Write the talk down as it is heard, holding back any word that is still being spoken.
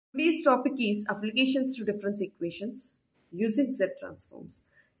Today's topic is applications to difference equations using Z transforms.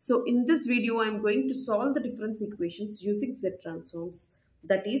 So in this video, I am going to solve the difference equations using Z transforms.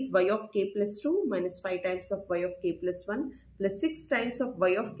 That is y of k plus 2 minus 5 times of y of k plus 1 plus 6 times of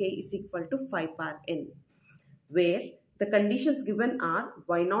y of k is equal to 5 power n. Where the conditions given are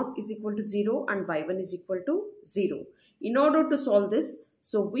y0 is equal to 0 and y1 is equal to 0. In order to solve this,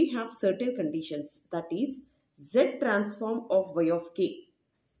 so we have certain conditions, that is Z transform of y of k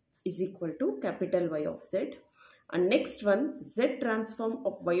is equal to capital Y of Z, and next one Z transform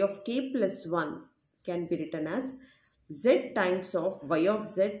of y of k plus 1 can be written as Z times of y of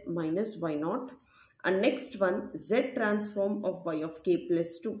Z minus y0, and next one Z transform of y of k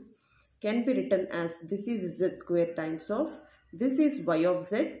plus 2 can be written as this is Z square times of this is y of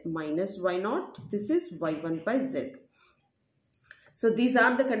Z minus y0, this is y1 by Z. So these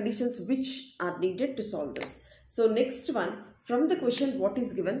are the conditions which are needed to solve this. So next one, from the question what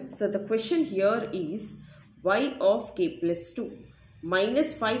is given? So the question here is y of k plus 2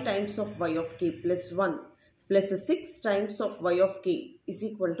 minus 5 times of y of k plus 1 plus 6 times of y of k is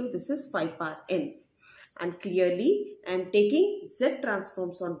equal to this is 5 power n. And clearly I am taking Z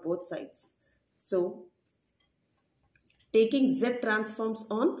transforms on both sides. So taking Z transforms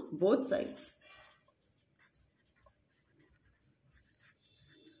on both sides.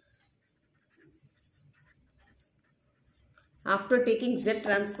 After taking Z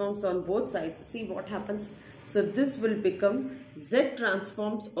transforms on both sides, see what happens. So this will become Z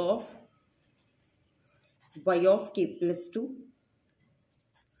transforms of y of k plus 2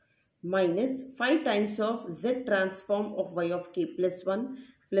 minus 5 times of Z transform of y of k plus 1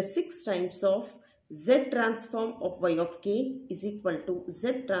 plus 6 times of Z transform of y of k is equal to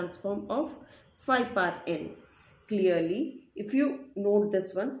Z transform of 5 power n. Clearly, if you note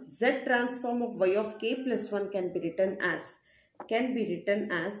this one, Z transform of y of k plus 1 can be written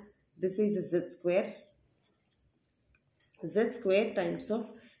as this is Z square times of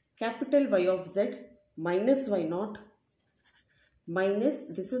capital Y of Z minus y0 minus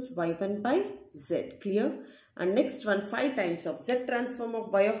this is y1 by Z. Clear? And next one, 5 times of Z transform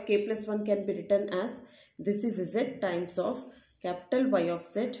of y of k plus 1 can be written as this is Z times of capital Y of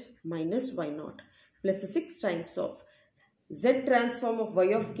Z minus y0 plus 6 times of Z transform of y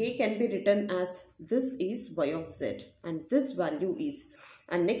of k can be written as this is y of Z and this value is.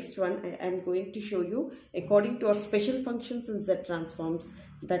 And next one I am going to show you according to our special functions in Z transforms,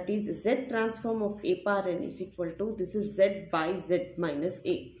 that is Z transform of a power n is equal to this is Z by Z minus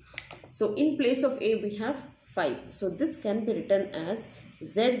a. So in place of a we have 5. So this can be written as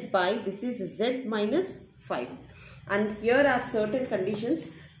Z by this is Z minus 5. And here are certain conditions.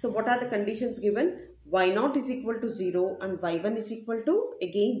 So what are the conditions given? y0 is equal to 0 and y1 is equal to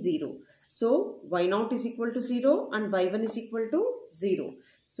again 0. So y0 is equal to 0 and y1 is equal to 0.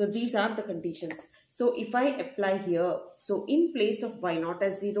 So these are the conditions. So if I apply here, so in place of y0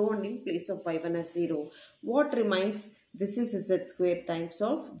 as 0 and in place of y1 as 0, what remains? This is Z square times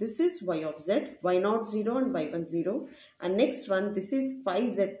of this is y of Z, y0 0 and y1 0. And next one, this is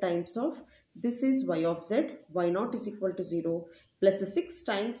 5Z times of this is y of Z, y0 is equal to 0 plus 6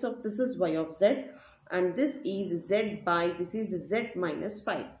 times of this is y of Z, and this is Z by this is Z minus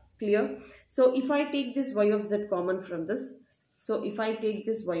 5. Clear? So if I take this y of Z common from this, so if I take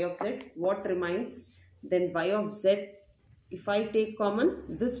this y of Z, what remains? Then y of Z, if I take common,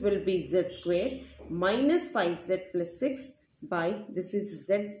 this will be Z square minus 5Z plus 6 by this is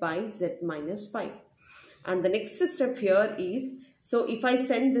Z by Z minus 5. And the next step here is, so if I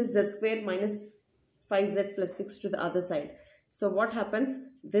send this Z square minus 5Z plus 6 to the other side, so what happens?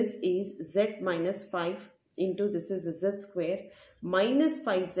 This is Z minus 5 into this is Z square minus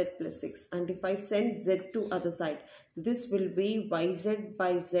 5Z plus 6. And if I send Z to other side, this will be YZ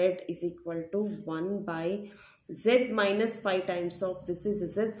by Z is equal to 1 by Z minus 5 times of this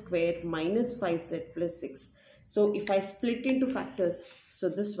is Z square minus 5Z plus 6. So if I split into factors, so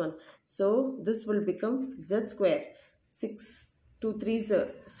this one, so this will become Z square 6 2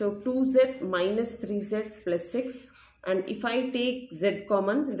 3Z, so 2Z minus 3Z plus 6. And if I take Z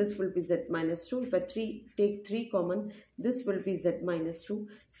common, this will be Z minus 2. If I take 3 common, this will be Z minus 2.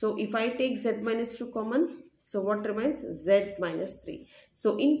 So if I take Z minus 2 common, so what remains? Z minus 3.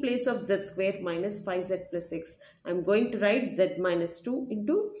 So in place of Z square minus 5Z plus 6, I am going to write Z minus 2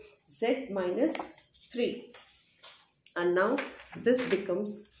 into Z minus 3. And now this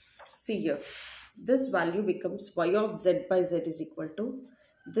becomes, see here, this value becomes y of Z by Z is equal to,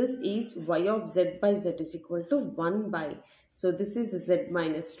 this is y of Z by Z is equal to 1 by, so this is Z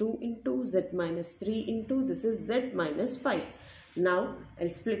minus 2 into Z minus 3 into this is Z minus 5. Now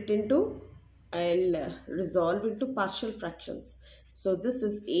I'll resolve into partial fractions. So this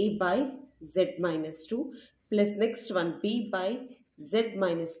is a by z minus 2 plus next one b by z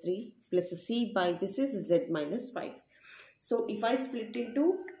minus 3 plus c by this is z minus 5. So if I split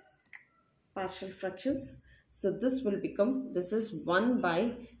into partial fractions, so this will become, this is 1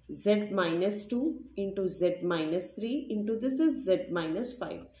 by z minus 2 into z minus 3 into this is z minus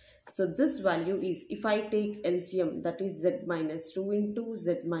 5. So this value is, if I take LCM, that is z minus 2 into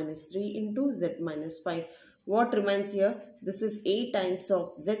z minus 3 into z minus 5. What remains here? This is a times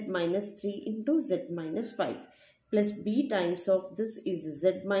of z minus 3 into z minus 5 plus b times of this is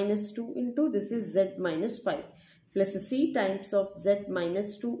z minus 2 into this is z minus 5 plus c times of z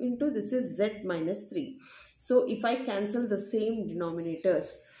minus 2 into this is z minus 3. So if I cancel the same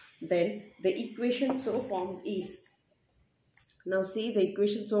denominators, then the equation so formed is, now see the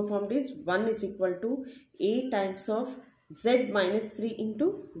equation so formed is 1 is equal to a times of z minus 3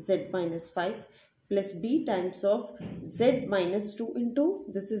 into z minus 5 plus b times of z minus 2 into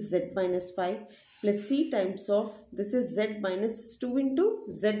this is z minus 5 plus c times of this is z minus 2 into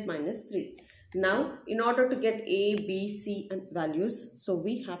z minus 3. Now in order to get a, b, c and values, so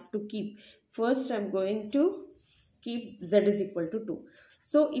we have to keep, first I am going to keep z is equal to 2.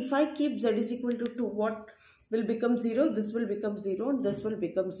 So if I keep z is equal to 2, what will become 0? This will become 0 and this will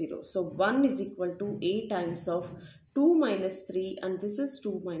become 0. So 1 is equal to a times of 2 minus 3 and this is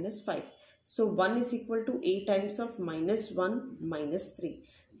 2 minus 5. So 1 is equal to a times of minus 1 minus 3.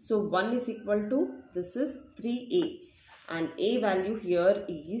 So 1 is equal to this is 3a and a value here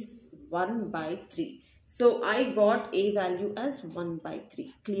is 1 by 3. So I got a value as 1 by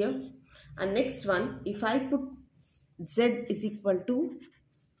 3. Clear? And next one, if I put z is equal to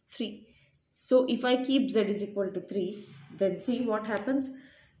 3. So if I keep z is equal to 3, then see what happens.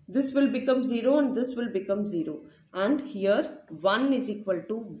 This will become 0 and this will become 0. And here 1 is equal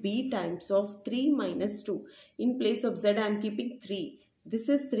to b times of 3 minus 2. In place of z I am keeping 3. This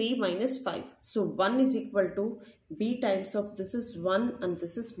is 3 minus 5. So 1 is equal to b times of this is 1 and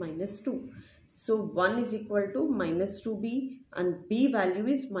this is minus 2. So 1 is equal to minus 2b and b value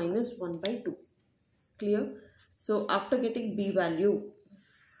is minus 1 by 2. Clear? So after getting b value,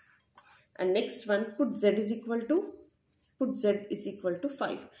 and next one, put z is equal to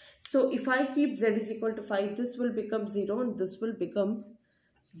 5. So if I keep z is equal to 5, this will become 0 and this will become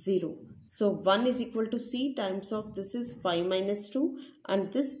 0. So 1 is equal to c times of this is 5 minus 2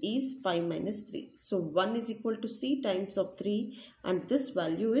 and this is 5 minus 3. So 1 is equal to c times of 3 and this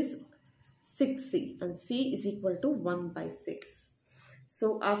value is 6c and c is equal to 1 by 6.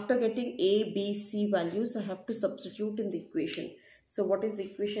 So after getting a, b, c values, I have to substitute in the equation. So what is the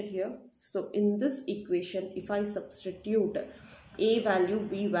equation here? So in this equation, if I substitute a value,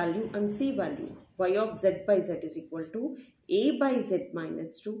 b value and c value, y of z by z is equal to a by z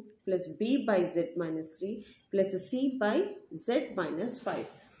minus 2 plus b by z minus 3 plus c by z minus 5.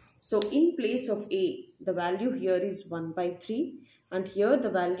 So in place of a, the value here is 1 by 3 and here the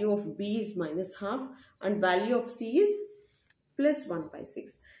value of b is minus half and value of c is plus 1 by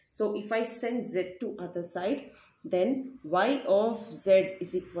 6. So if I send z to other side, then y of z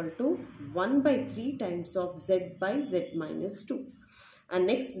is equal to 1 by 3 times of z by z minus 2. And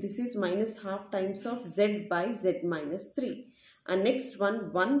next this is minus half times of z by z minus 3. And next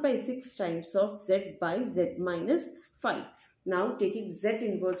one 1 by 6 times of z by z minus 5. Now taking z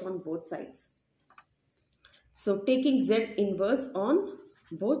inverse on both sides. So taking z inverse on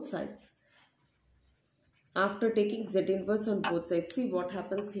both sides. After taking z inverse on both sides, see what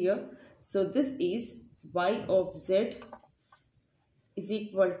happens here. So this is y of z is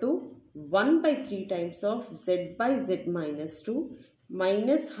equal to 1 by 3 times of z by z minus 2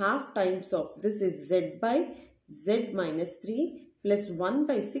 minus half times of this is z by z minus 3 plus 1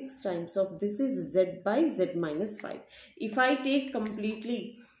 by 6 times of this is z by z minus 5. If I take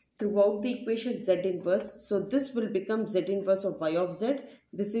completely throughout the equation z inverse, so this will become z inverse of y of z.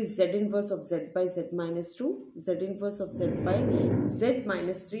 This is z inverse of z by z minus 2, z inverse of z by z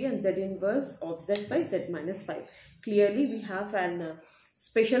minus 3 and z inverse of z by z minus 5. Clearly we have an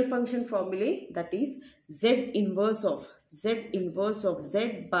special function formulae, that is z inverse of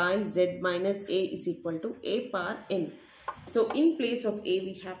z by z minus a is equal to a power n. So in place of a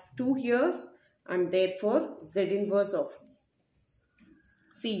we have 2 here and therefore z inverse of,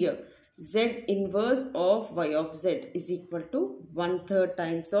 see here, z inverse of y of z is equal to 1/3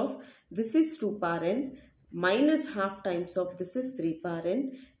 times of this is 2 power n minus half times of this is 3 power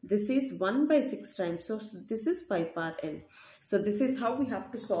n. This is 1 by 6 times of this is 5 power n. So this is how we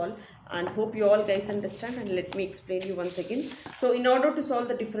have to solve, and hope you all guys understand, and let me explain you once again. So in order to solve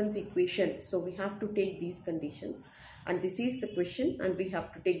the difference equation, so we have to take these conditions. and this is the question, and we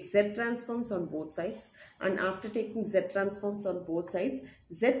have to take Z transforms on both sides. And after taking Z transforms on both sides,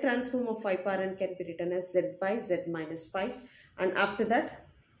 Z transform of phi power n can be written as Z by Z minus 5. And after that,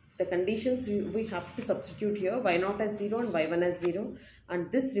 the conditions we have to substitute here, y0 as 0 and y1 as 0,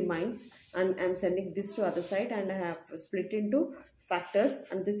 and this remains, and I am sending this to other side, and I have split into factors,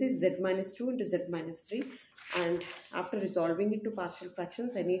 and this is z minus 2 into z minus 3, and after resolving it to partial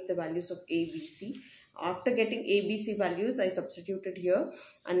fractions, I need the values of a, b, c. After getting a, b, c values, I substituted here,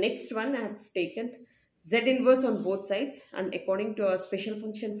 and next one I have taken Z inverse on both sides, and according to our special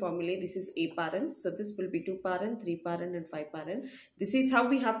function formulae, this is a power n. So this will be 2 power n, 3 power n and 5 power n. This is how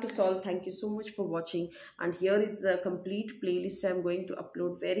we have to solve. Thank you so much for watching, and here is the complete playlist I am going to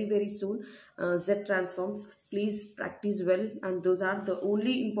upload very soon. Z transforms. Please practice well, and those are the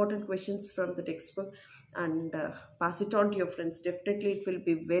only important questions from the textbook, and pass it on to your friends. Definitely it will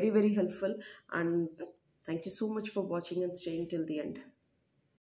be very helpful, and thank you so much for watching and staying till the end.